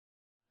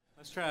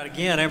Let's try it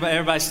again.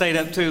 Everybody stayed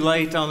up too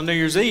late on the New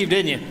Year's Eve,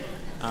 didn't you?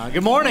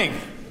 Good morning.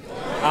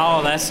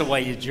 Oh, that's the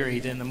way you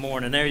greet in the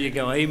morning. There you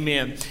go.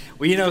 Amen.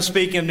 Well,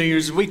 speaking of New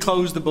Year's, we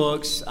closed the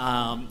books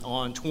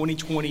on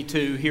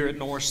 2022 here at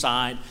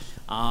Northside.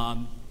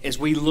 As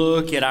we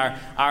look at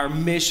our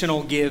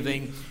missional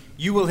giving,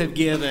 you will have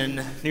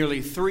given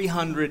nearly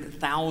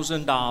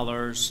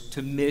 $300,000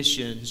 to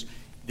missions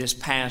this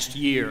past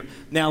year.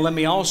 Now, let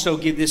me also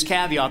give this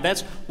caveat.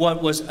 That's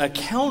what was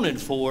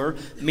accounted for,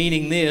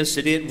 meaning this,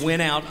 that it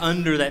went out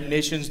under that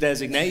missions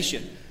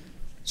designation.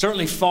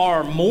 Certainly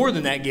far more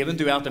than that given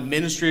throughout the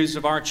ministries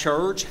of our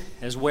church,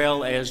 as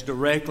well as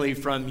directly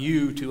from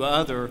you to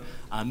other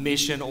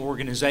mission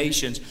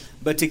organizations.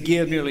 But to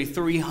give nearly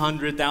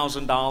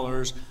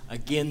 $300,000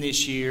 again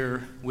this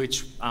year,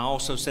 which I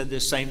also said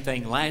this same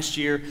thing last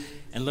year,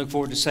 and look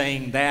forward to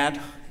saying that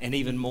and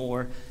even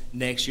more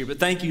next year. But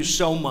thank you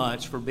so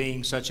much for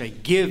being such a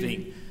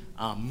giving,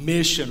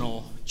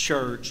 missional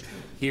church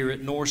here at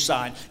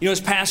Northside.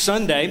 This past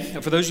Sunday,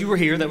 for those of you who were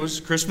here, that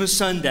was Christmas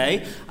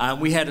Sunday.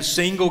 We had a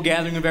single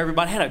gathering of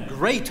everybody. Had a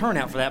great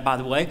turnout for that, by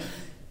the way.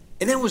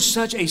 And it was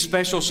such a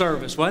special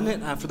service,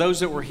 wasn't it? For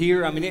those that were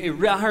here, I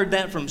heard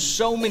that from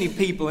so many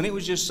people, and it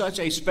was just such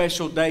a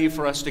special day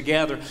for us to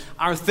gather.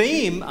 Our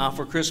theme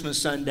for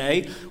Christmas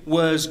Sunday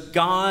was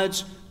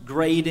God's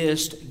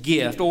greatest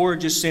gift, or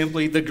just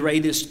simply the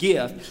greatest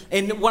gift.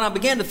 And when I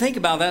began to think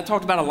about that, I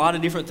talked about a lot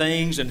of different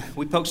things, and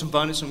we poked some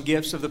fun at some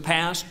gifts of the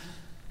past.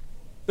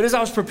 But as I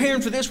was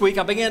preparing for this week,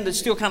 I began to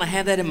still kind of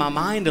have that in my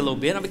mind a little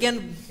bit. I began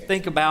to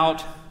think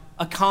about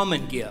a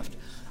common gift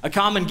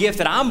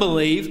that I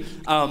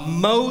believe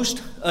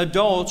most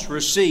adults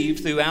receive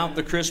throughout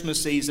the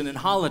Christmas season and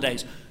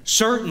holidays.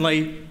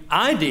 Certainly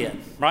I did,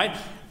 right?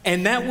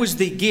 And that was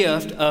the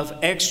gift of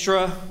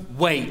extra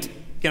weight.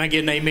 Can I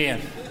get an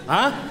amen?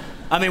 Huh?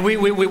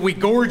 We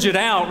gorge it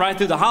out right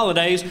through the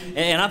holidays,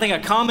 and I think a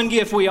common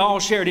gift we all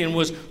shared in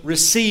was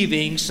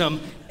receiving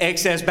some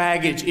excess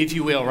baggage, if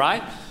you will,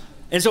 right?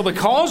 And so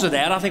because of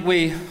that, I think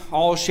we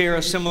all share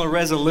a similar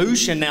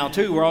resolution now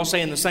too. We're all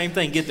saying the same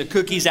thing: get the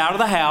cookies out of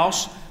the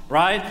house,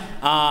 right?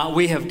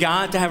 We have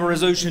got to have a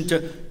resolution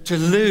to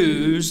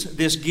lose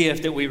this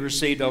gift that we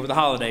received over the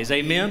holidays.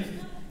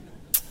 Amen?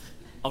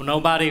 Oh,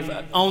 nobody?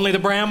 Only the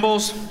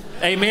Brambles?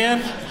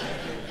 Amen?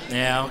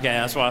 Yeah, okay,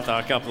 that's what I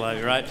thought, a couple of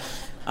you, right?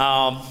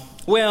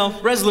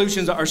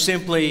 Resolutions are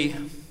simply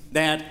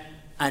that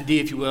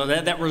idea, if you will,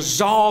 that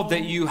resolve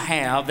that you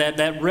have,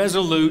 that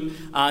resolute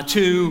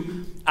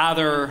to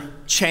either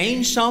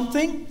change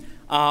something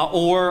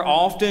or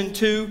often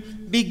to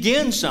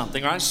begin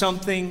something, right?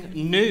 Something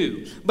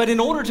new. But in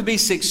order to be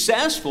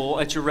successful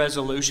at your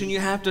resolution, you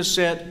have to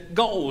set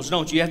goals,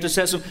 don't you? You have to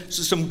set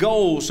some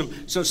goals,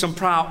 some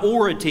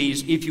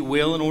priorities, if you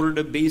will, in order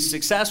to be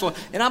successful.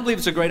 And I believe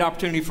it's a great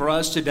opportunity for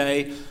us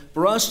today,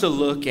 for us to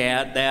look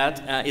at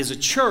that as a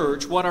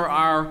church. What are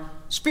our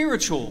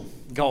spiritual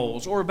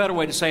goals, or a better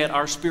way to say it,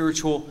 our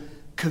spiritual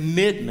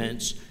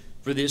commitments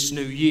for this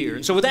new year?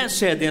 And so with that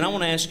said, then I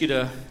want to ask you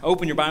to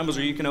open your Bibles,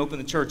 or you can open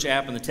the church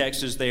app and the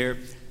text is there.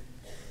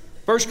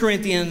 1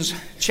 Corinthians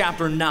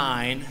chapter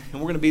 9, and we're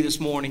going to be this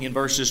morning in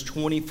verses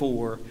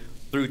 24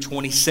 through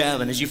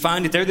 27. As you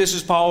find it there, this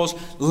is Paul's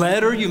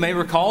letter, you may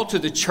recall, to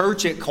the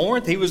church at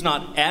Corinth. He was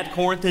not at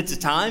Corinth at the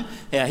time.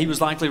 He was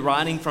likely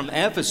writing from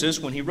Ephesus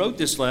when he wrote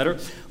this letter.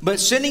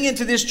 But sending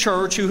into this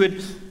church who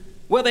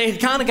they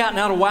had kind of gotten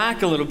out of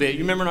whack a little bit.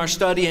 You remember in our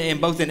study in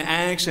both in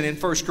Acts and in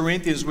 1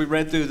 Corinthians, we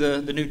read through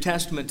the New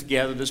Testament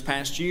together this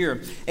past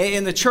year.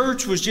 And the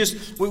church was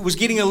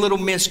getting a little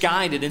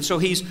misguided. And so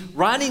he's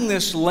writing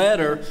this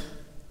letter,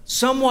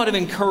 somewhat of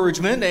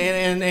encouragement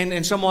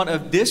and somewhat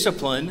of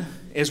discipline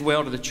as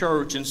well to the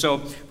church. And so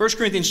 1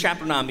 Corinthians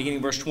chapter 9,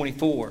 beginning verse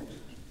 24,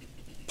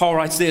 Paul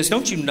writes this: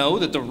 "Don't you know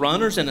that the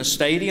runners in a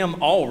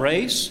stadium all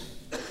race,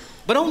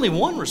 but only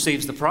one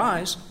receives the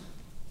prize?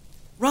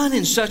 Run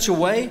in such a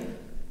way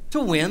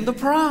to win the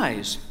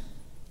prize.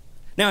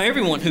 Now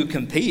everyone who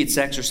competes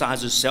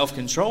exercises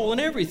self-control in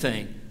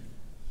everything.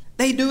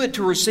 They do it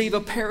to receive a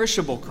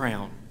perishable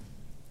crown.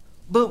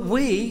 But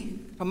we,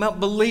 about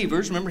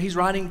believers," remember he's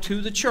writing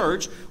to the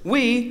church,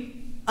 "we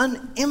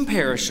an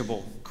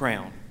imperishable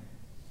crown.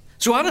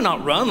 So I do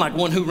not run like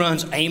one who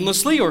runs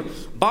aimlessly or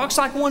box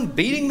like one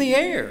beating the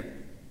air.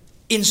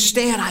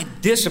 Instead, I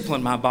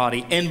discipline my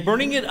body and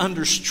bring it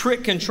under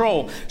strict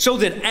control, so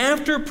that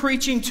after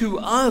preaching to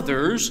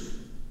others,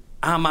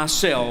 I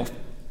myself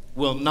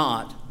will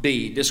not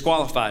be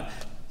disqualified."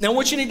 Now,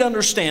 what you need to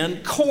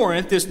understand,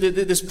 Corinth,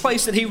 this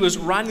place that he was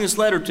writing this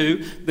letter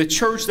to, the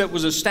church that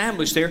was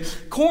established there,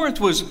 Corinth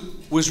was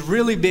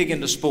really big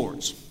into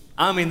sports.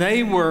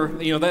 They were,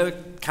 they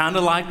kind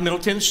of like Middle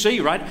Tennessee,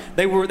 right?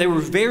 They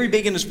were very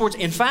big into sports.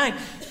 In fact,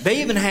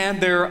 they even had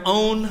their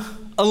own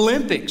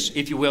Olympics,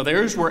 if you will.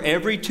 Theirs were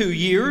every 2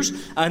 years,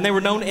 and they were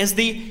known as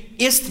the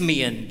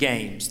Isthmian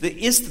Games.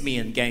 The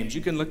Isthmian Games. You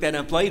can look that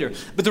up later.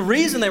 But the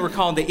reason they were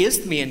called the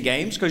Isthmian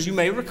Games, because you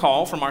may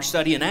recall from our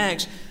study in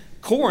Acts,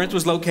 Corinth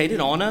was located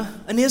on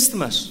an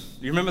isthmus.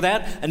 You remember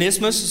that? An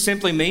isthmus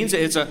simply means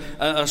it's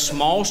a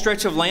small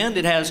stretch of land.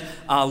 It has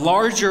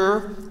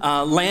larger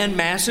land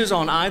masses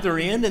on either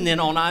end, and then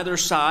on either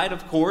side,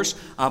 of course,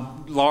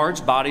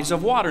 large bodies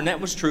of water. And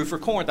that was true for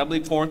Corinth. I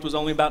believe Corinth was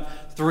only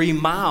about 3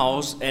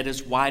 miles at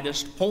its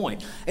widest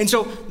point. And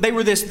so they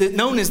were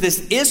known as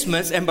this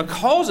isthmus, and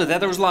because of that,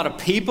 there was a lot of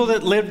people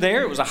that lived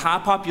there. It was a high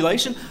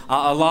population,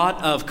 a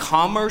lot of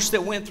commerce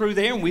that went through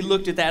there, and we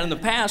looked at that in the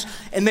past,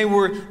 and they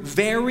were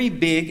very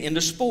big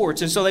into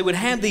sports. And so they would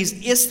have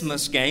these isthmus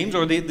games,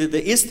 or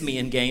the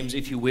Isthmian games,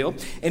 if you will.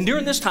 And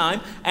during this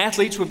time,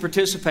 athletes would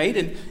participate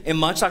in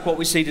much like what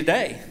we see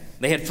today.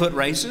 They had foot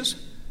races,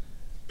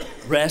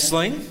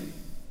 wrestling,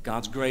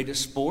 God's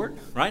greatest sport,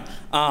 right?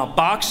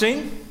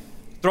 Boxing,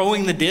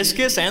 throwing the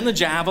discus and the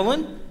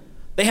javelin.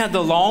 They had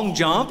the long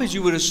jump, as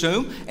you would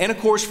assume. And of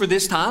course, for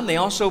this time, they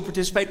also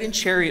participated in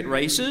chariot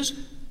races.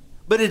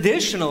 But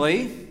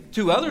additionally,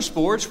 2 other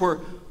sports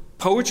were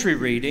poetry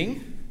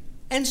reading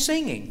and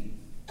singing.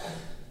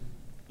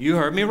 You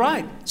heard me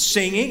right.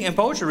 Singing and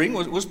poetry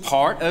reading was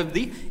part of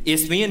the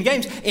Isthmian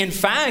Games. In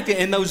fact,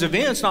 in those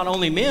events, not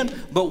only men,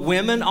 but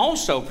women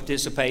also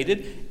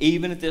participated,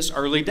 even at this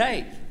early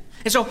date.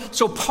 And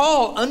so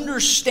Paul,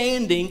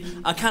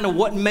 understanding kind of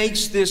what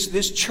makes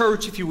this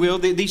church, if you will,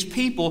 these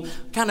people,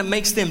 kind of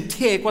makes them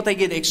tick, what they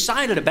get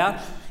excited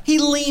about, he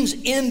leans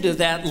into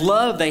that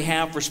love they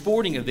have for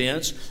sporting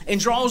events and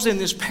draws in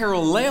this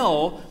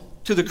parallel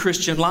to the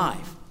Christian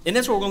life. And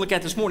that's what we're going to look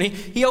at this morning.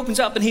 He opens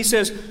up and he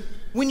says,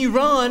 when you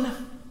run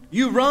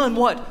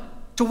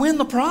what? To win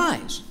the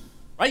prize,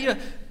 right?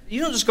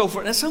 You don't just go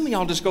for it. Some of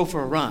y'all just go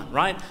for a run,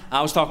 right?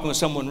 I was talking with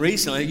someone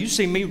recently. You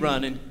see me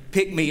run and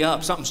pick me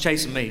up. Something's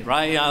chasing me,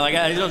 right?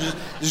 I don't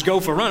just go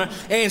for a run.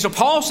 And so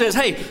Paul says,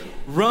 hey,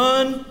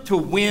 run to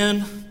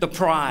win the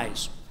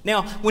prize.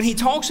 Now, when he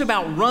talks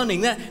about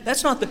running,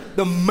 that's not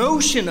the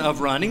motion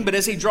of running, but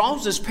as he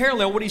draws this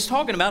parallel, what he's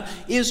talking about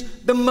is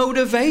the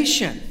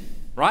motivation,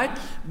 right?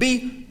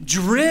 Be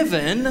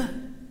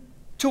driven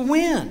to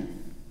win.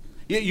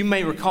 You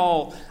may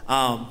recall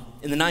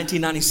in the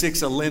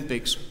 1996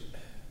 Olympics,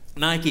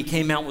 Nike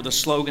came out with a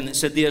slogan that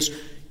said this: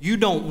 you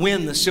don't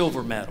win the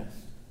silver medal.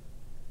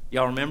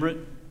 Y'all remember it?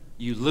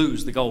 You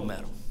lose the gold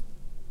medal.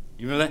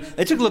 You remember that?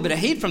 They took a little bit of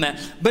heat from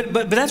that.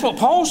 But that's what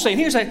Paul's saying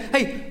here. He's saying,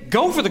 hey,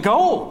 go for the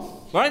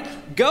gold, right?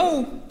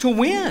 Go to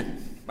win.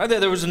 Right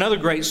there was another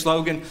great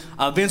slogan.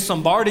 Vince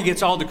Lombardi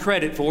gets all the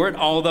credit for it,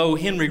 although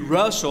Henry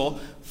Russell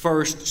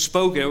first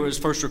spoke it. It was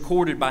first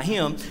recorded by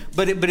him.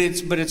 But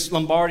it's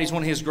Lombardi's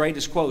one of his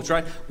greatest quotes,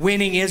 right?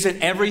 Winning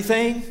isn't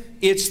everything.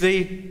 It's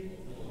the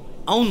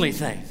only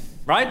thing,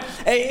 right?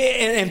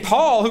 And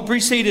Paul, who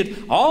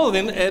preceded all of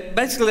them,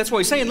 basically that's what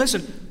he's saying.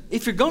 Listen,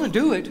 if you're going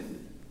to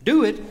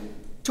do it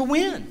to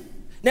win.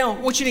 Now,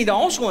 what you need to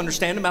also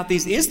understand about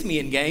these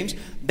Isthmian games,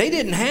 they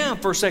didn't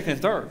have first, second,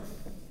 and third.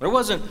 There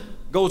wasn't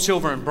gold,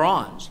 silver, and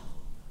bronze.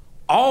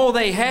 All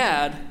they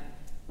had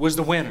was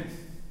the winner.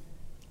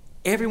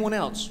 Everyone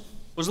else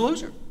was a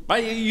loser.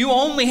 Right? You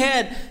only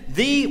had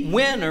the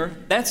winner.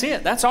 That's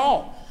it. That's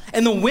all.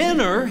 And the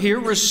winner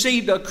here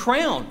received a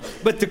crown.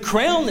 But the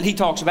crown that he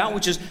talks about,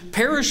 which is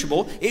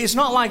perishable, it's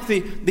not like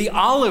the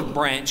olive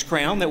branch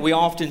crown that we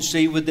often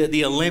see with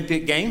the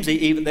Olympic Games.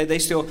 They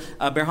still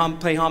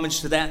pay homage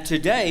to that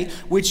today,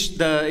 which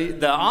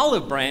the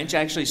olive branch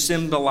actually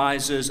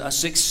symbolizes a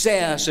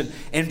success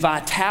and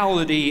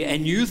vitality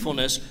and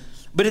youthfulness.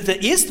 But at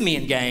the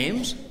Isthmian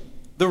Games,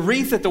 the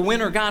wreath that the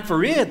winner got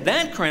for it,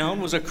 that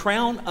crown was a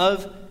crown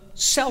of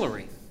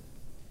celery.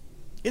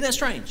 Isn't that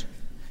strange?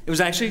 It was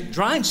actually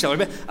dried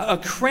celery, but a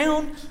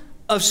crown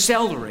of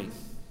celery.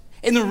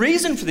 And the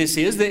reason for this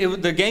is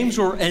that the games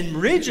were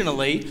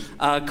originally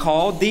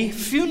called the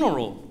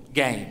funeral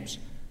games,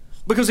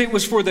 because it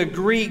was for the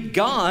Greek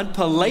god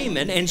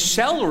Palæmon, and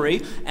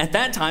celery at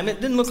that time,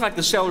 it didn't look like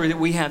the celery that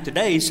we have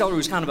today. Celery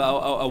was kind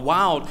of a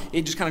wild,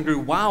 it just kind of grew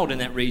wild in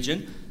that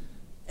region.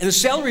 And the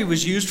celery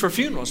was used for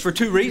funerals for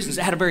 2 reasons.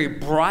 It had a very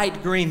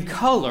bright green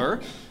color,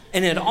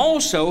 and it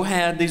also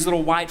had these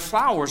little white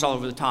flowers all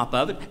over the top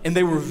of it, and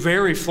they were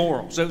very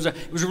floral. So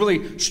it was a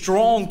really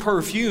strong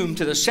perfume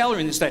to the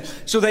celery in this day.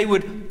 So they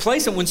would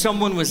place it when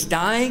someone was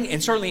dying,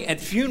 and certainly at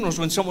funerals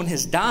when someone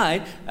had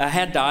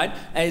died,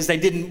 as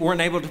they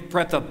weren't able to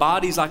prep the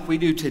bodies like we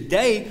do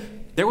today.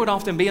 There would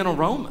often be an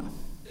aroma.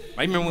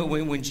 I remember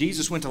when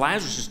Jesus went to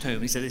Lazarus'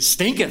 tomb, he said, it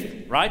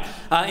stinketh, right?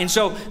 And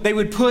so they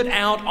would put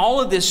out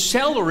all of this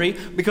celery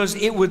because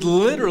it would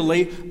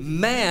literally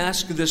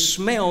mask the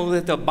smell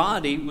that the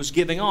body was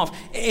giving off.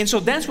 And so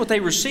that's what they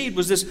received,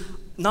 was this,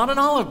 not an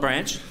olive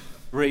branch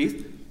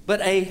wreath,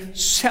 but a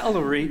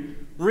celery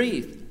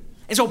wreath.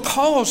 And so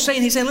Paul's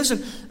saying, he's saying,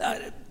 listen,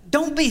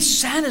 don't be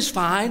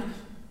satisfied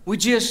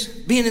with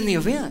just being in the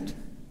event.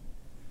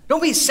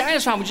 Don't be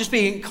satisfied with just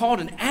being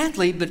called an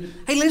athlete, but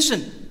hey,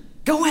 listen,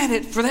 go at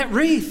it for that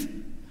wreath.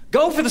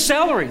 Go for the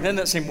celery. Doesn't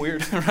that seem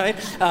weird, right?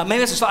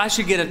 Maybe I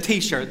should get a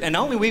T-shirt, and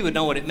only we would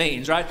know what it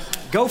means, right?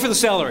 Go for the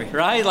celery,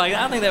 right? Like,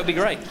 I think that would be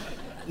great.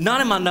 Not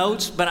in my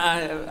notes, but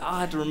I'll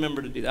have to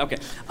remember to do that. Okay,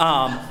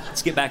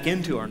 let's get back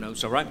into our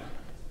notes, all right?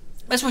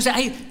 That's what we say.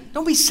 Hey,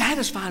 don't be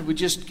satisfied with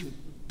just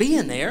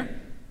being there.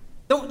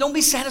 Don't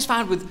be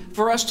satisfied with,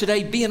 for us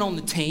today, being on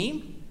the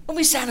team. Don't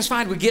be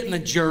satisfied with getting the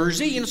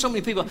jersey. You know, so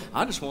many people,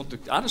 I just want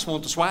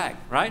the swag,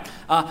 right?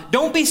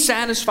 Don't be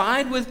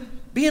satisfied with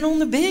being on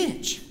the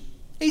bench.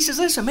 He says,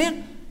 listen,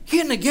 man,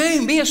 get in the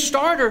game, be a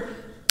starter,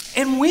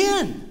 and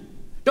win.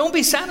 Don't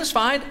be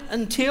satisfied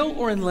until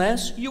or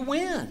unless you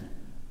win.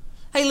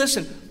 Hey,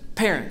 listen,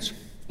 parents,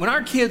 when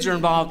our kids are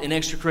involved in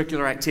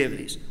extracurricular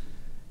activities,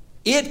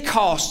 it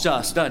costs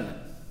us, doesn't it?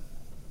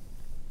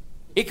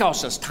 It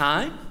costs us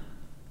time.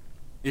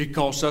 It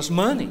costs us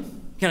money.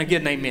 Can I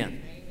get an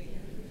amen?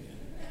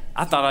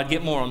 I thought I'd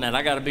get more on that.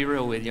 I got to be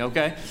real with you,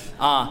 okay?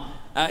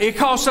 It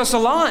costs us a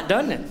lot,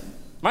 doesn't it?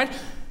 Right?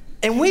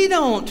 And we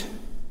don't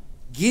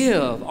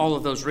give all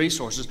of those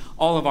resources,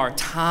 all of our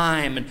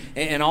time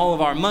and all of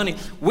our money.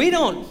 We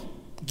don't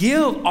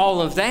give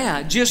all of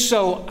that just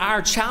so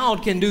our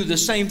child can do the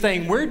same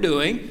thing we're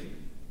doing,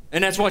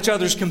 and that's watch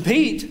others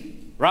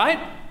compete,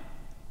 right?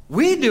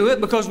 We do it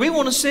because we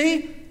want to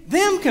see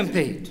them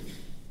compete,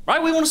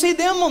 right? We want to see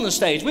them on the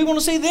stage. We want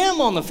to see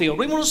them on the field.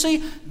 We want to see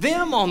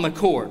them on the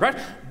court, right?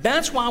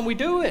 That's why we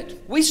do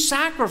it. We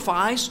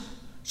sacrifice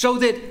so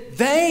that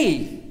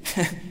they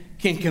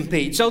can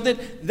compete, so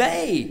that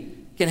they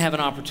can have an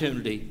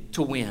opportunity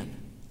to win.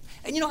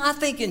 And you know, I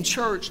think in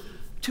church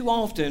too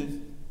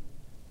often,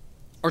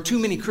 or too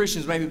many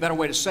Christians, maybe a better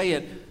way to say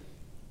it,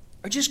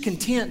 are just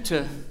content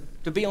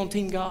to be on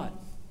Team God.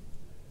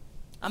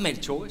 I made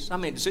a choice. I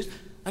made a decision.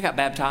 I got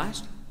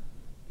baptized.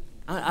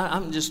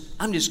 I'm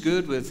just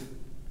good with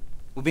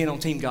being on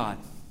Team God.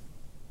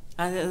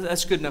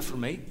 That's good enough for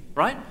me,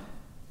 right?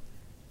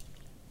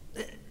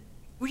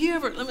 Were you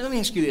ever? Let me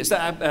ask you this.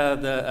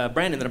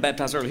 Brandon that I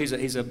baptized earlier,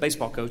 he's a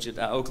baseball coach at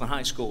Oakland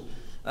High School.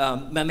 I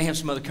may have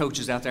some other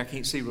coaches out there. I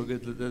can't see real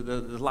good.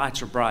 The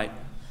lights are bright.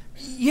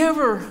 You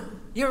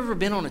ever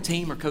been on a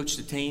team or coached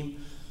a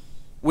team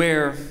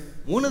where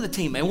one of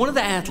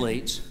the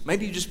athletes,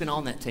 maybe you've just been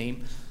on that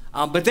team,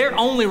 but their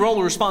only role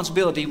or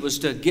responsibility was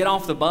to get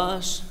off the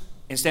bus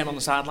and stand on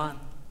the sideline,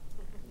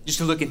 just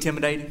to look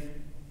intimidating?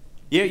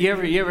 You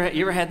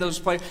ever had those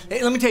players?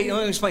 Hey, let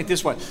me explain it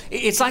this way.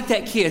 It's like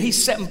that kid.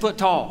 He's 7 foot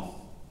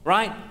tall,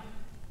 right?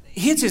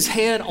 Hits his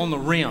head on the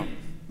rim.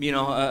 You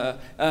know,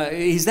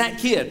 he's that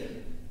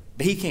kid,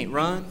 but he can't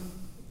run.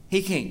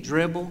 He can't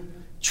dribble.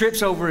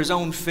 Trips over his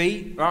own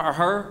feet or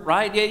her,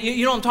 right?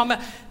 You know what I'm talking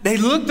about? They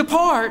look the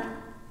part,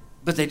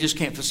 but they just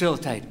can't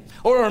facilitate.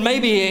 Or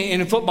maybe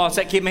in football, it's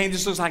that kid, man, he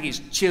just looks like he's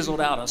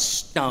chiseled out of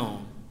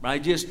stone,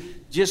 right?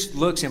 Just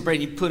looks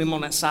impressive. You put him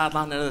on that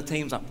sideline, the other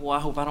team's like, boy, I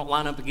hope I don't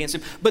line up against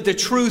him. But the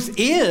truth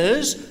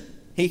is,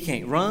 he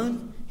can't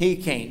run, he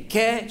can't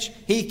catch,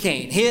 he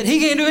can't hit, he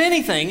can't do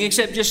anything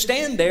except just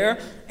stand there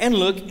and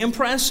look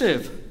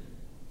impressive.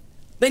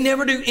 They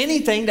never do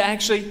anything to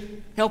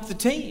actually help the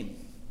team.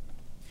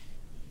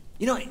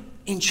 You know,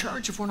 in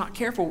church, if we're not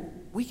careful,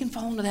 we can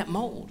fall into that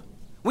mold.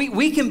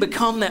 We can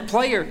become that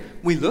player.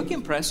 We look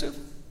impressive.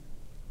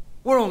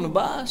 We're on the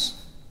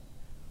bus.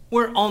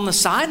 We're on the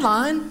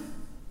sideline.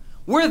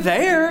 We're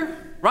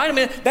there, right? I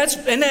mean,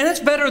 that's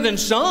better than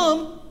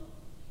some.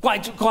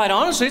 Quite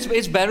honestly,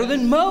 it's better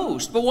than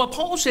most. But what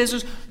Paul says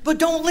is, but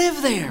don't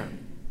live there.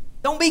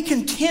 Don't be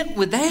content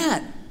with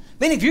that.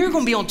 Man, if you're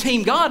going to be on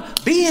Team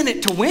God, be in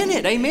it to win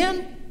it.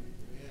 Amen?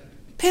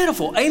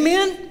 Pitiful.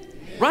 Amen?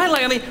 Right?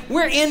 Like, I mean,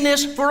 we're in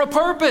this for a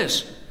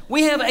purpose.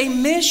 We have a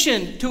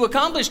mission to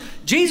accomplish.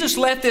 Jesus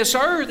left this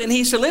earth and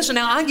he said, listen,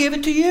 now I give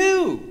it to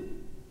you.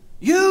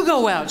 You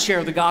go out and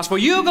share the gospel.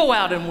 You go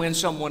out and win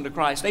someone to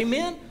Christ.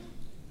 Amen?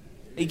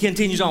 He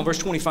continues on, verse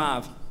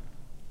 25.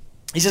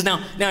 He says,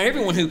 now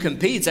everyone who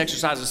competes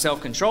exercises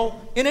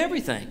self-control in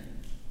everything.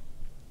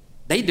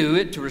 They do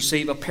it to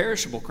receive a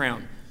perishable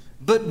crown.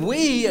 But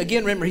we,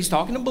 again, remember, he's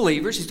talking to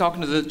believers. He's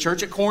talking to the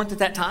church at Corinth at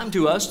that time,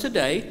 to us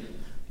today.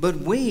 But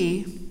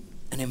we,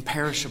 an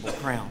imperishable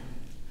crown.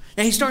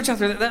 Now, he starts out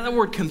there, that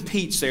word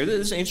competes there. This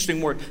is an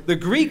interesting word. The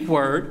Greek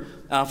word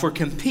for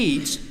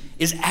competes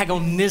is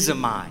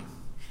agonizomai.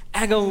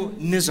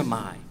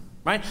 Agonizomai,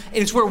 right? And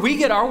it's where we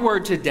get our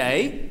word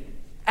today,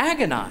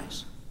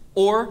 agonize,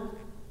 or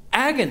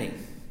agony.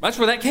 That's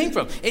where that came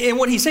from. And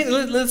what he's saying,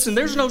 listen,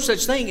 there's no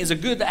such thing as a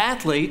good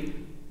athlete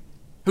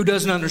who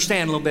doesn't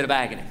understand a little bit of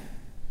agony.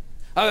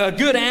 A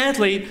good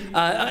athlete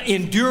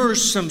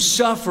endures some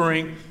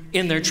suffering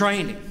in their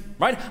training.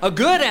 Right? A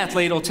good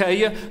athlete will tell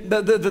you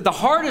the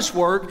hardest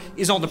work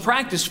is on the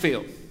practice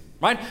field.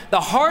 Right?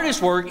 The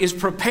hardest work is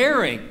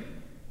preparing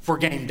for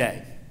game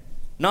day,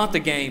 not the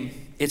game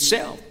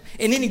itself.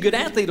 And any good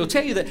athlete will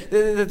tell you that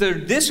they're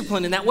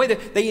disciplined in that way,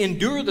 that they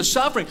endure the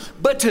suffering.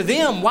 But to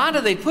them, why do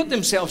they put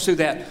themselves through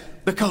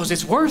that? Because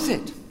it's worth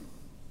it.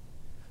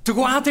 To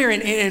go out there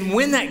and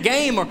win that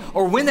game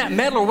or win that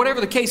medal or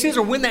whatever the case is,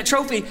 or win that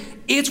trophy,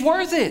 it's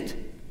worth it.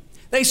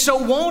 They so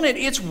want it,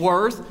 it's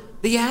worth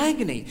the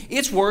agony.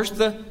 It's worth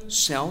the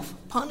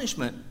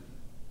self-punishment.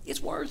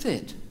 It's worth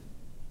it.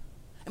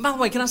 And by the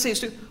way, can I say this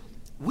too?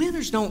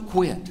 Winners don't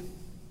quit.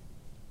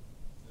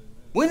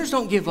 Winners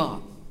don't give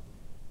up.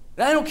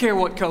 They don't care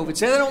what COVID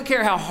says. They don't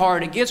care how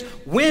hard it gets.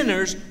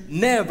 Winners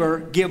never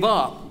give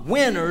up.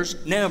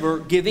 Winners never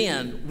give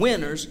in.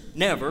 Winners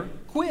never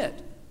quit.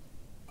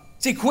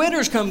 See,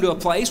 quitters come to a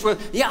place where,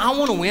 yeah, I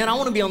want to win. I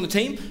want to be on the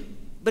team.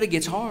 But it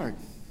gets hard.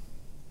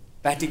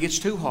 In fact, it gets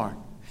too hard.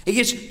 It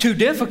gets too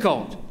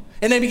difficult.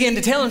 And they begin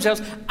to tell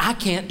themselves, I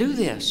can't do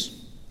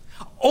this.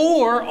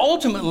 Or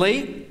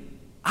ultimately,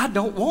 I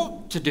don't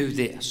want to do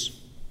this.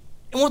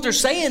 And what they're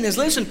saying is,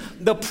 listen,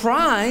 the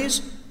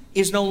prize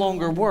is no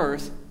longer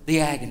worth the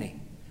agony.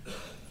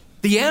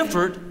 The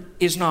effort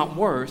is not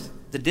worth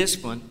the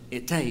discipline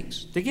it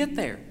takes to get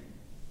there.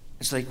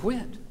 And so they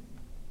quit.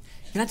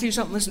 Can I tell you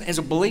something? Listen, as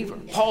a believer,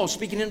 Paul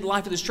speaking into the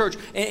life of this church,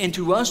 and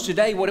to us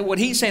today, what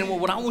he's saying,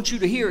 what I want you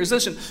to hear is,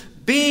 listen,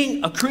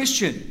 being a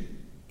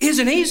Christian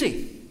isn't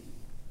easy.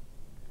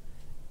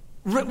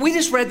 We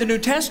just read the New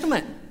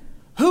Testament.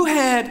 Who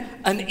had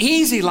an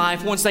easy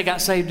life once they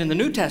got saved in the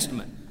New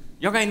Testament?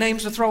 Y'all got any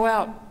names to throw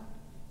out?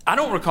 I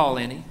don't recall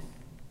any.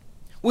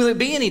 Will it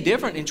be any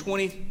different in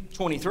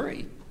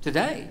 2023,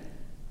 today?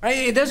 Right?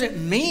 It doesn't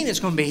mean it's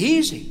going to be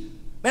easy.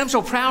 Man, I'm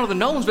so proud of the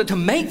Nolans, but to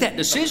make that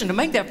decision, to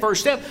make that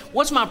first step,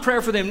 what's my prayer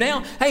for them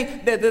now?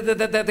 Hey,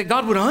 that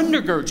God would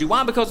undergird you.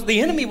 Why? Because the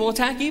enemy will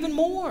attack even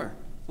more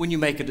when you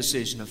make a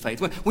decision of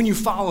faith, when you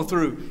follow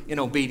through in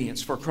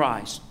obedience for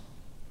Christ.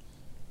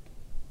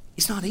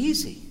 It's not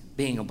easy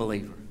being a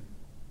believer.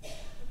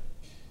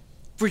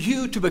 For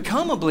you to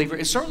become a believer,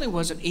 it certainly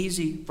wasn't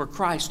easy for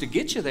Christ to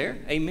get you there.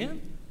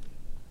 Amen?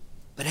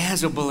 But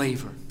as a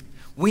believer,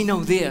 we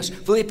know this.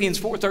 Philippians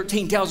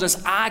 4:13 tells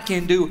us, I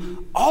can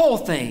do all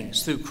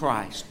things through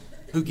Christ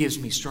who gives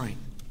me strength.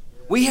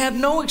 We have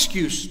no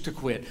excuse to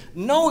quit,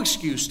 no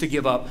excuse to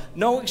give up,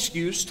 no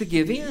excuse to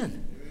give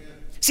in.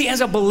 See,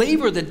 as a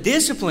believer, the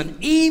discipline,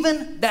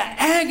 even the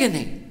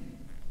agony.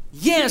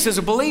 Yes, as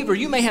a believer,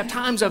 you may have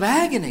times of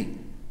agony.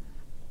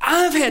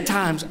 I've had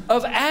times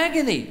of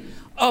agony,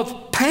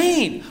 of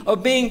pain,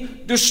 of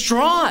being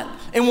distraught.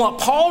 And what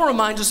Paul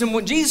reminds us and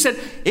what Jesus said,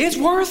 it's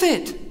worth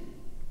it.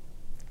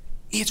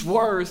 It's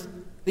worth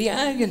the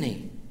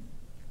agony.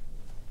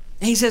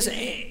 And he says,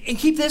 and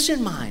keep this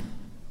in mind,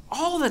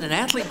 all that an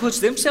athlete puts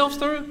themselves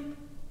through,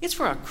 it's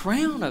for a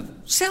crown of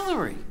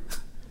celery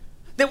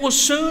that will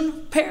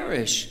soon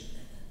perish.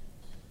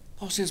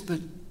 Paul says, but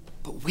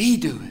we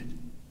do it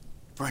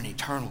for an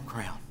eternal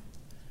crown.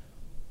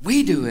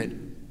 We do it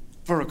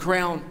for a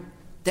crown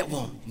that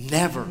will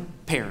never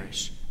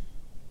perish.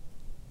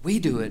 We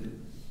do it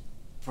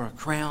for a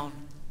crown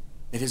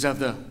that is of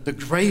the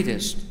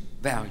greatest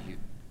value.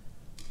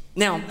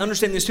 Now,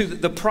 understand this too,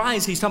 the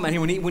prize he's talking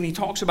about here, when he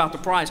talks about the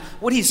prize,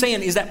 what he's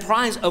saying is that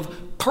prize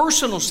of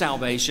personal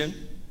salvation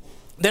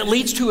that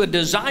leads to a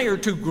desire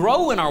to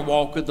grow in our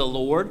walk with the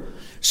Lord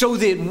so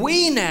that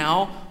we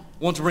now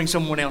want to bring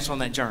someone else on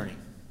that journey.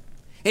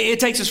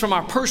 It takes us from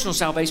our personal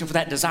salvation for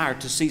that desire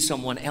to see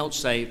someone else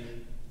saved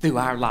through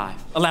our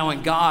life,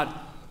 allowing God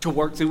to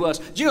work through us.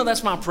 Do you know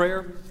that's my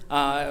prayer?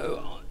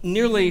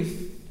 Nearly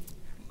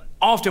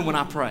often when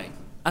I pray,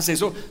 I say,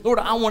 so, Lord,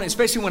 I want,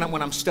 especially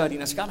when I'm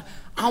studying, I say, God,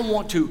 I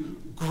want to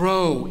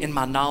grow in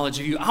my knowledge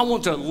of you. I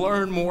want to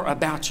learn more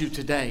about you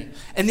today.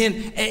 And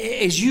then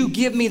as you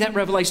give me that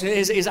revelation,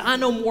 as I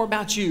know more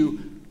about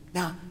you,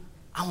 now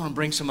I want to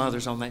bring some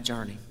others on that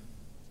journey.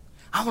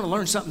 I want to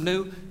learn something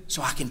new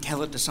so I can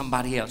tell it to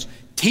somebody else,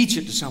 teach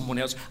it to someone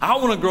else. I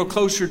want to grow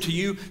closer to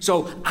you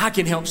so I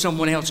can help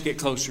someone else get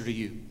closer to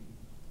you.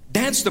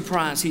 That's the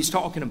prize he's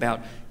talking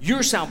about,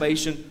 your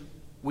salvation,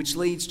 which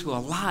leads to a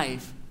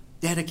life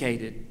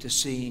dedicated to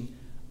seeing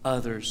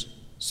others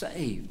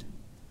saved.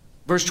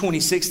 Verse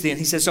 26 then,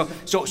 he says,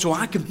 so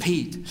I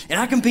compete. And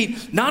I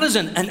compete not as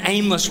an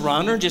aimless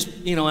runner, just,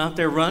 out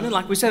there running.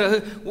 Like we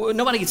said,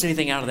 nobody gets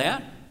anything out of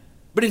that.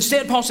 But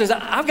instead, Paul says,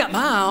 I've got my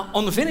eye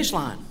on the finish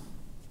line.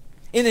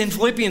 And in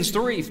Philippians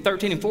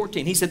 3:13 and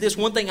 14, he said, this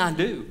one thing I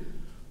do,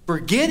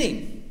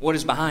 forgetting what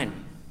is behind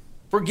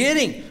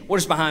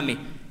me,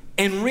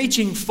 and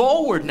reaching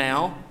forward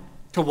now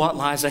to what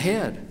lies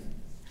ahead.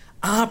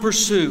 I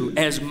pursue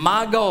as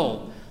my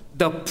goal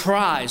the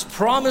prize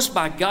promised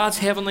by God's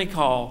heavenly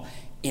call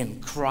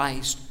in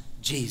Christ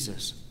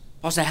Jesus.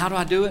 Paul said, how do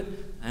I do it?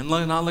 I'm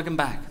not looking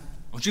back.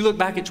 Don't you look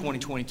back at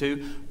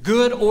 2022,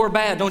 good or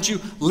bad. Don't you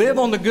live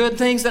on the good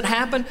things that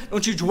happen.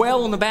 Don't you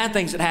dwell on the bad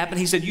things that happen.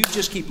 He said, you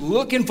just keep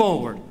looking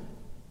forward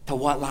to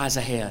what lies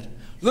ahead.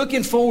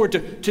 Looking forward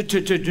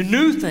to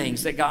new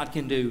things that God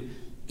can do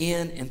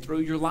in and through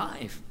your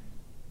life.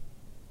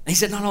 And he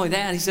said, not only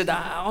that, he said,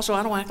 I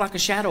don't act like a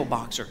shadow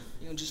boxer,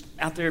 just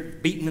out there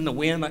beating in the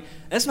wind.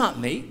 That's not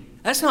me.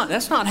 That's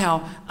not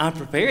how I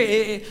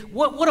prepare.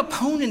 What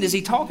opponent is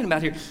he talking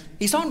about here?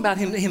 He's talking about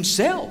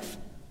himself.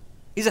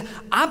 He said,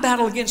 I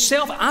battle against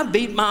self. I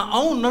beat my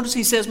own. Notice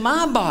he says,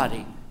 my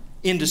body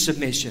into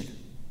submission.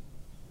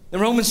 In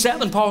Romans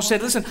 7, Paul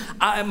said, listen,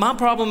 my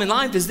problem in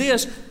life is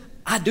this.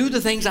 I do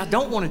the things I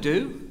don't want to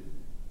do.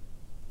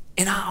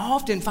 And I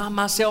often find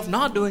myself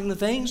not doing the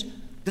things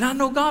that I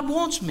know God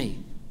wants me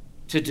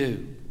to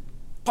do.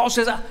 Paul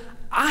says,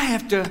 I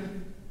have to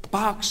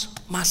box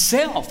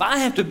myself. I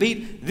have to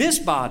beat this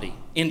body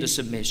into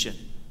submission.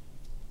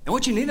 And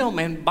what you need to know,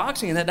 man,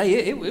 boxing in that day,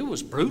 it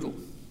was brutal.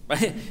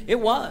 Right? It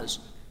was.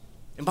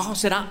 And Paul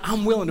said,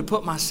 I'm willing to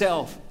put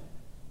myself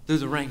through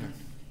the ringer.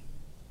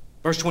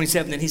 Verse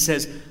 27, then he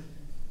says,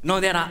 not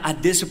only that, I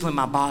discipline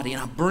my body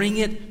and I bring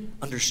it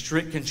under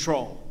strict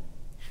control,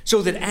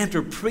 so that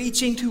after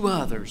preaching to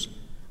others,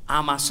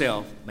 I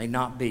myself may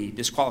not be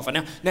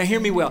disqualified. Now hear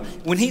me well.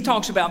 When he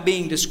talks about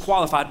being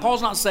disqualified,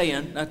 Paul's not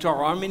saying to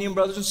our Armenian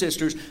brothers and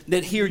sisters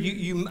that here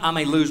I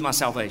may lose my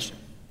salvation.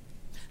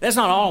 That's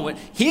not all of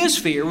it. His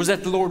fear was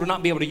that the Lord would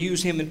not be able to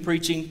use him in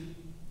preaching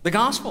the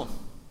gospel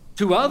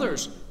to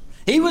others.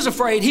 He was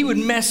afraid he would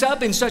mess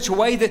up in such a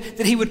way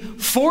that he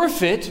would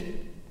forfeit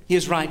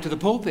his right to the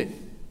pulpit.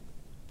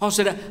 Paul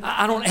said,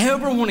 I don't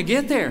ever want to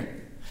get there.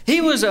 He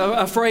was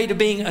afraid of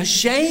being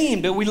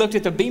ashamed. We looked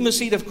at the bema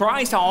seat of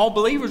Christ, how all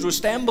believers would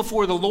stand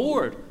before the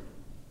Lord,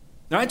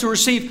 right, to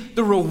receive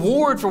the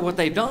reward for what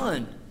they've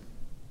done,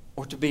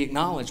 or to be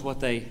acknowledged what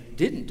they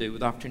didn't do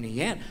with the opportunity he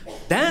had.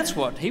 That's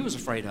what he was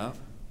afraid of.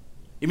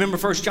 You remember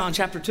 1 John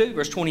chapter 2,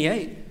 verse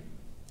 28.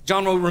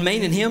 John will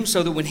remain in him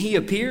so that when he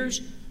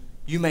appears,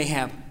 you may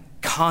have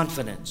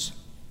confidence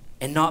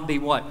and not be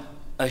what?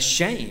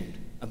 Ashamed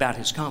about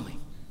his coming.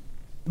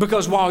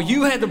 Because while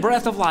you had the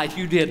breath of life,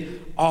 you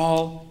did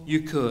all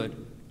you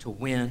could to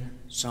win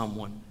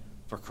someone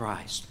for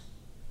Christ.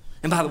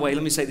 And by the way,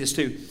 let me say this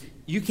too.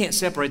 You can't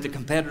separate the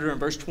competitor in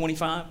verse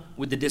 25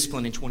 with the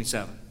discipline in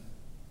 27.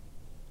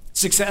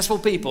 Successful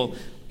people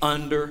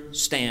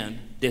understand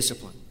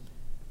discipline.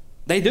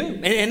 They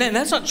do. And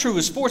that's not true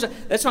with sports.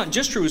 That's not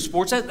just true with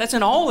sports. That's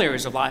in all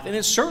areas of life. And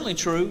it's certainly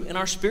true in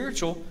our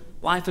spiritual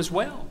life as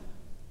well.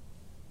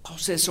 Paul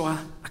says, so I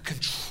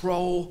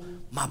control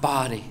my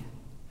body.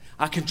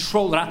 I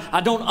control it. I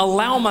don't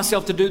allow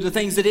myself to do the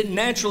things that it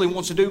naturally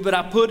wants to do, but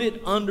I put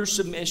it under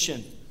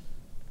submission.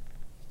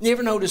 You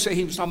ever notice,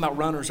 he was talking about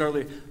runners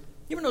earlier.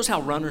 You ever notice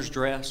how runners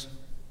dress?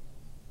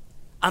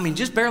 I mean,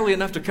 just barely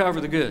enough to cover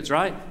the goods,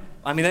 right?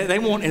 I mean, they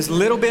want as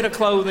little bit of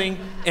clothing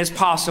as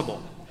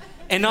possible.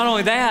 And not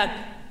only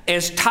that,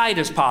 as tight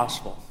as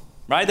possible,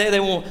 right? They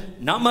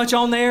want not much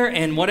on there,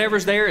 and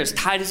whatever's there as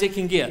tight as it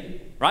can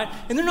get, right?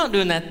 And they're not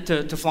doing that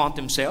to flaunt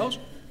themselves.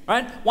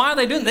 Right? Why are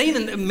they doing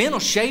that? Men will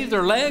shave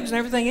their legs and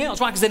everything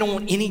else. Why? Because they don't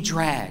want any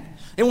drag.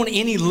 They don't want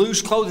any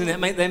loose clothing that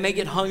they may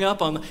get hung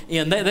up on.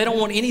 And they don't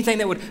want anything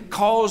that would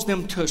cause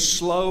them to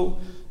slow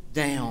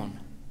down.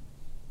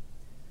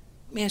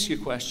 Let me ask you a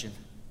question.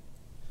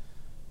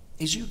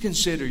 As you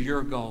consider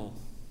your goal,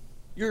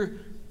 your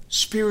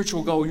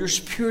spiritual goal, your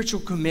spiritual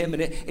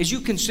commitment, as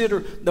you consider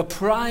the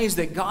prize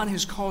that God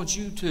has called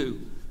you to,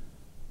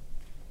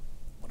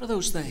 what are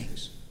those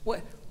things?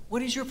 What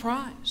is your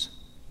prize?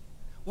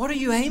 What are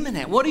you aiming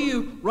at? What are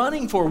you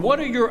running for? What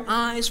are your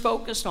eyes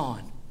focused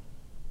on?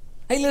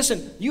 Hey,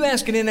 listen, you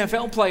ask an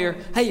NFL player,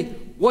 hey,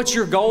 what's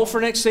your goal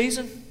for next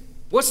season?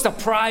 What's the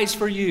prize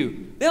for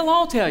you? They'll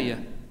all tell you,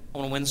 I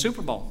want to win the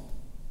Super Bowl.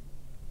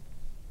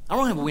 I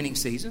don't have a winning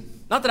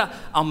season. Not that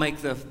I'll make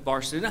the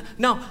varsity.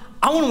 No,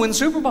 I want to win the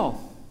Super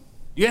Bowl.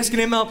 You ask an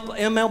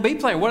MLB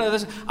player, what are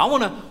they? I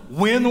want to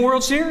win the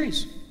World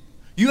Series.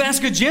 You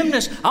ask a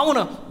gymnast, I want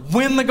to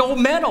win the gold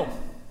medal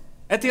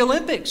at the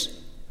Olympics.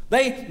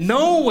 They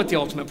know what the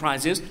ultimate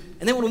prize is,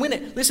 and they want to win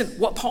it. Listen,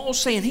 what Paul's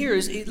saying here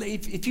is,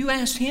 if you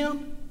asked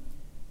him,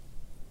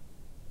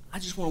 I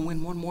just want to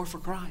win one more for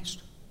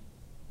Christ.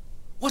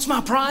 What's my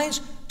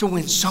prize? To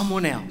win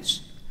someone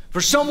else.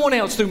 For someone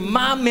else, through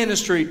my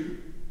ministry,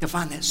 to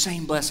find that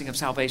same blessing of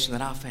salvation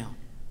that I found.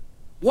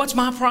 What's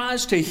my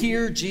prize? To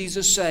hear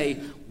Jesus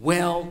say,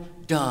 well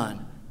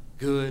done,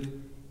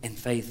 good and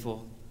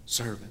faithful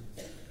servant.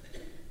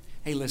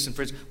 Hey, listen,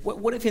 friends,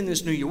 what if in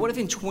this new year, what if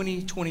in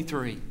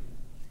 2023,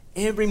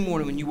 every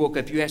morning when you woke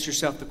up, you asked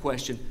yourself the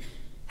question,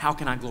 how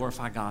can I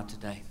glorify God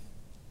today?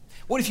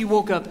 What if you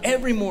woke up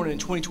every morning in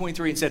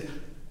 2023 and said,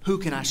 who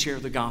can I share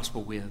the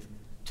gospel with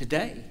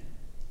today?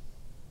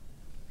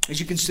 As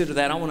you consider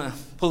that, I want to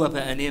pull up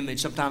an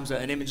image. Sometimes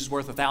an image is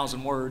worth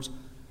 1,000 words.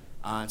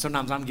 And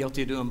sometimes I'm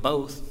guilty of doing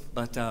both.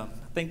 But I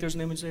think there's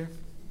an image there.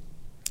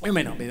 There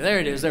may not be. There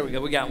it is. There we go.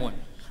 We got one.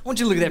 I want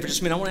you to look at that for just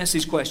a minute. I want to ask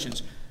these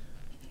questions.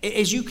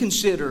 As you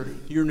consider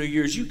your New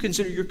Year, as you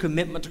consider your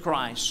commitment to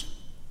Christ,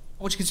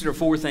 I want you to consider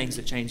 4 things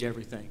that change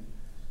everything.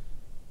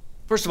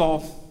 First of all,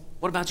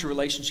 what about your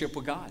relationship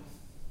with God?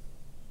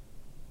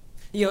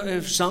 You know,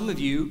 if some of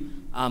you,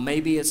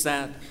 maybe it's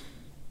that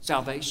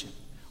salvation.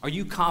 Are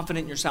you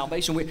confident in your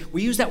salvation?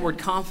 We use that word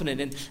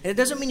confident, and it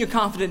doesn't mean you're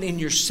confident in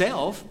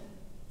yourself.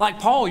 Like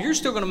Paul, you're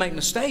still going to make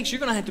mistakes. You're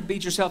going to have to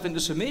beat yourself into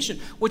submission.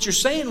 What you're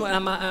saying, when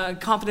I'm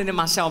confident in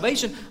my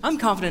salvation, I'm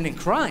confident in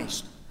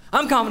Christ.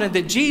 I'm confident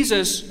that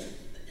Jesus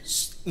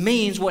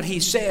means what he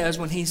says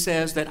when he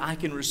says that I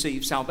can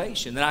receive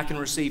salvation, that I can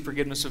receive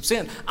forgiveness of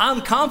sin.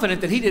 I'm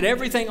confident that he did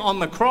everything on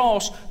the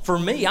cross for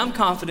me. I'm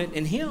confident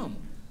in him.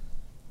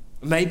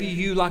 Maybe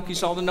you, like you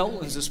saw the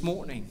Nolans this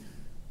morning,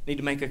 need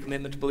to make a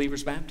commitment to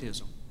believer's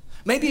baptism.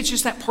 Maybe it's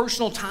just that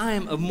personal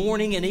time of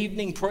morning and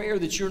evening prayer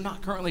that you're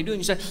not currently doing.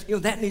 You say,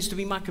 that needs to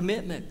be my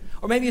commitment.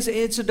 Or maybe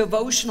it's a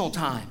devotional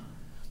time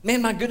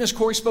Man, my goodness,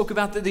 Corey spoke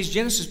about these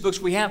Genesis books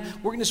we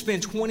have. We're going to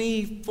spend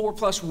 24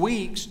 plus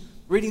weeks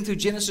reading through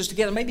Genesis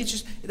together. Maybe it's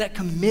just that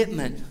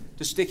commitment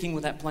to sticking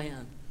with that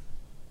plan.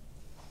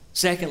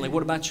 Secondly,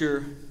 what about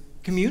your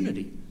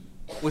community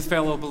with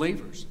fellow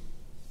believers?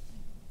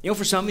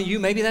 For some of you,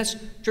 maybe that's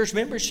church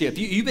membership.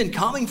 You've been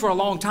coming for a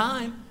long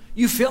time.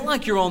 You feel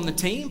like you're on the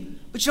team,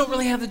 but you don't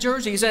really have the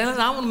jersey. You say,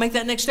 I want to make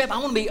that next step. I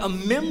want to be a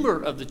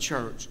member of the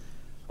church.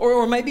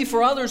 Or maybe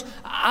for others,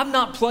 I'm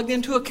not plugged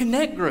into a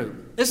connect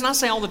group. Listen, I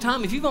say all the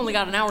time, if you've only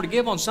got an hour to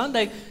give on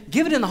Sunday,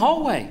 give it in the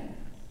hallway.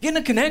 Get in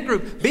a connect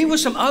group. Be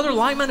with some other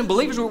like-minded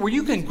believers where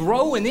you can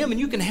grow in them and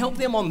you can help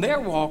them on their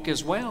walk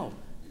as well.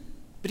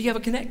 But do you have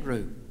a connect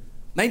group?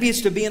 Maybe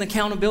it's to be an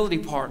accountability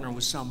partner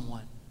with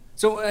someone.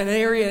 So an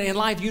area in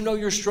life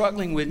you're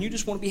struggling with and you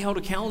just want to be held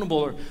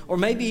accountable, or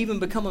maybe even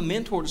become a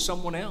mentor to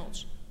someone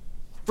else.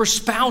 For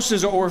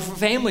spouses or for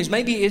families,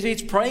 maybe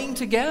it's praying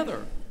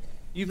together.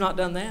 You've not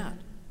done that.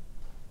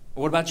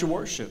 Or what about your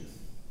worship?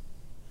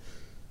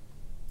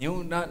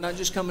 Not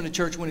just coming to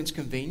church when it's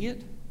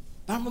convenient,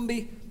 but I'm going to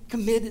be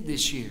committed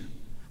this year.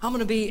 I'm going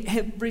to be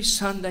every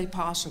Sunday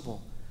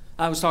possible.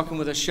 I was talking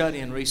with a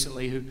shut-in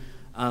recently who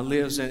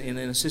lives in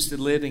an assisted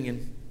living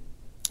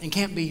and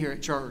can't be here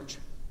at church.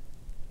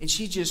 And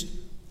she just,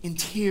 in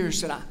tears,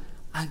 said,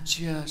 I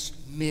just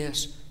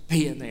miss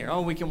being there.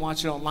 Oh, we can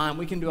watch it online.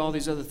 We can do all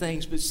these other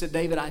things. But she said,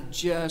 David, I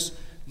just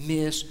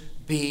miss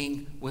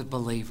being with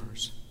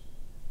believers.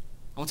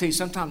 I want to tell you,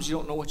 sometimes you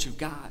don't know what you've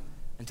got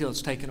until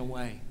it's taken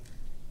away.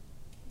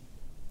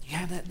 You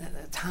have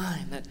that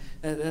time.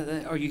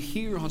 Are you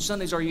here on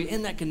Sundays? Are you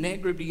in that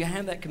connect group? Do you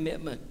have that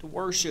commitment to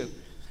worship?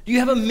 Do you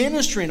have a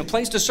ministry and a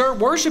place to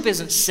serve? Worship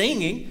isn't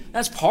singing.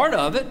 That's part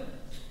of it.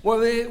 Well,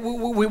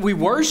 we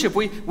worship,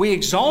 we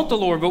exalt the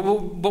Lord,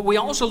 but we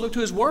also look to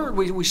His Word.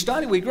 We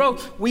study, we grow,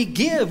 we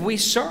give, we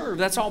serve.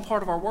 That's all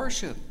part of our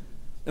worship.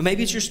 And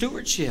maybe it's your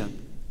stewardship.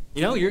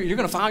 You're going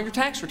to file your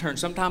tax return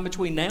sometime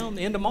between now and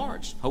the end of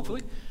March,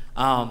 hopefully,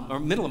 or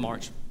middle of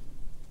March.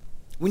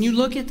 When you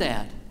look at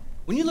that,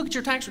 when you look at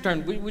your tax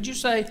return, would you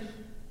say,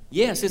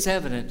 yes, it's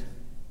evident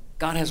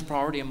God has a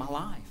priority in my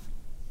life?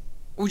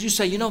 Or would you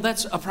say,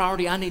 that's a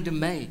priority I need to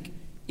make,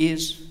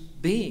 is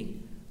being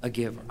a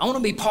giver. I want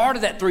to be part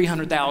of that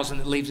 300,000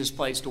 that leaves this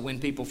place to win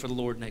people for the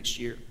Lord next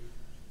year.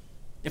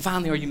 And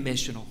finally, are you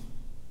missional?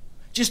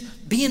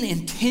 Just being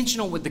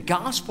intentional with the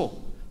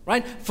gospel,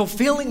 right?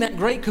 Fulfilling that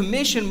great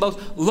commission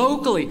both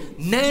locally,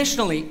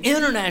 nationally,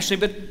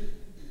 internationally,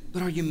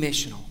 but are you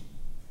missional?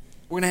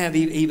 We're going to have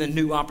even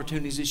new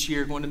opportunities this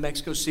year going to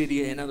Mexico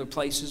City and other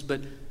places,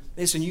 but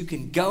listen, you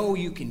can go,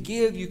 you can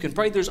give, you can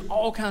pray. There's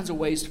all kinds of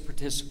ways to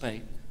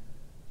participate.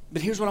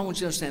 But here's what I want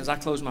you to understand as I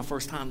close my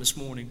first time this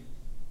morning.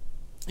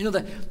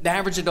 The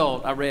average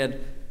adult, I read,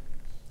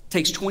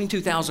 takes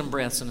 22,000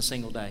 breaths in a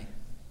single day.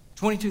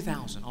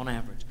 22,000 on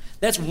average.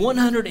 That's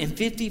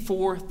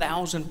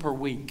 154,000 per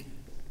week.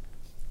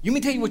 Let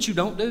me tell you what you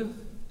don't do.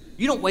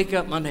 You don't wake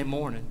up Monday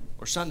morning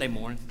or Sunday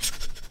morning.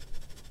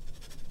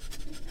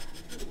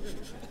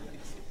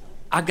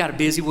 I've got a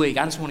busy week.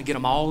 I just want to get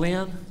them all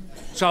in,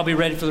 so I'll be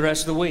ready for the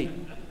rest of the week.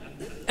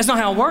 That's not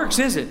how it works,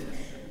 is it?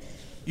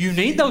 You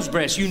need those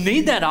breaths. You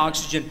need that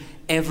oxygen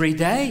every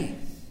day.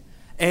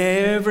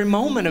 Every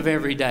moment of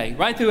every day,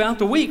 right throughout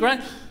the week,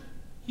 right?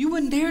 You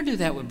wouldn't dare do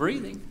that with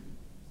breathing.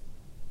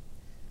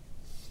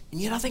 And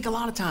yet I think a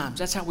lot of times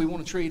that's how we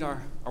want to treat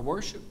our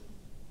worship.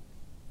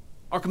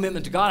 Our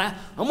commitment to God.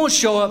 I'm going to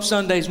show up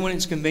Sundays when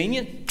it's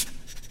convenient.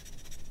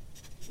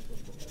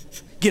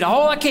 Get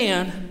all I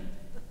can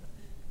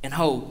and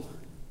hope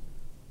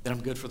that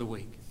I'm good for the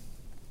week.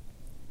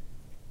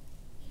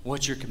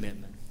 What's your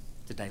commitment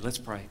today? Let's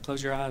pray.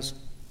 Close your eyes.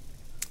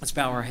 Let's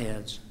bow our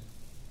heads.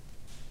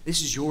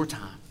 This is your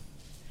time.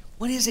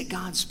 What is it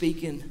God's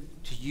speaking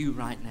to you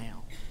right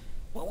now?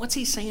 What's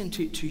He saying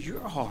to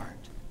your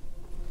heart?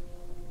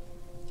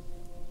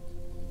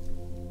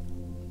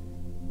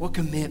 What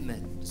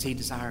commitment does He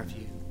desire of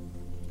you?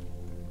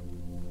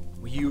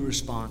 Will you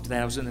respond to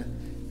that?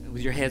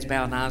 With your heads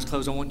bowed and eyes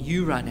closed, I want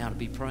you right now to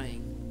be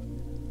praying.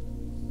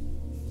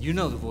 You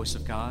know the voice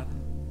of God.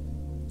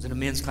 I was in a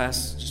men's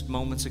class just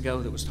moments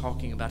ago that was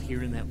talking about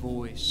hearing that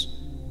voice.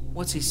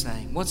 What's He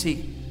saying? What's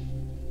He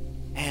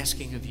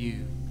asking of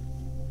you?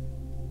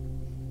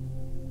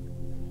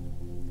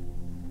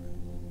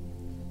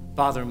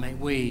 Father, may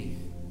we,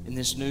 in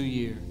this new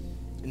year,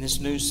 in this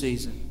new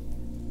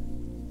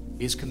season,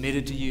 be as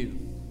committed to you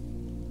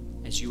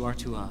as you are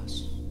to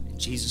us. In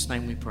Jesus'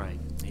 name we pray.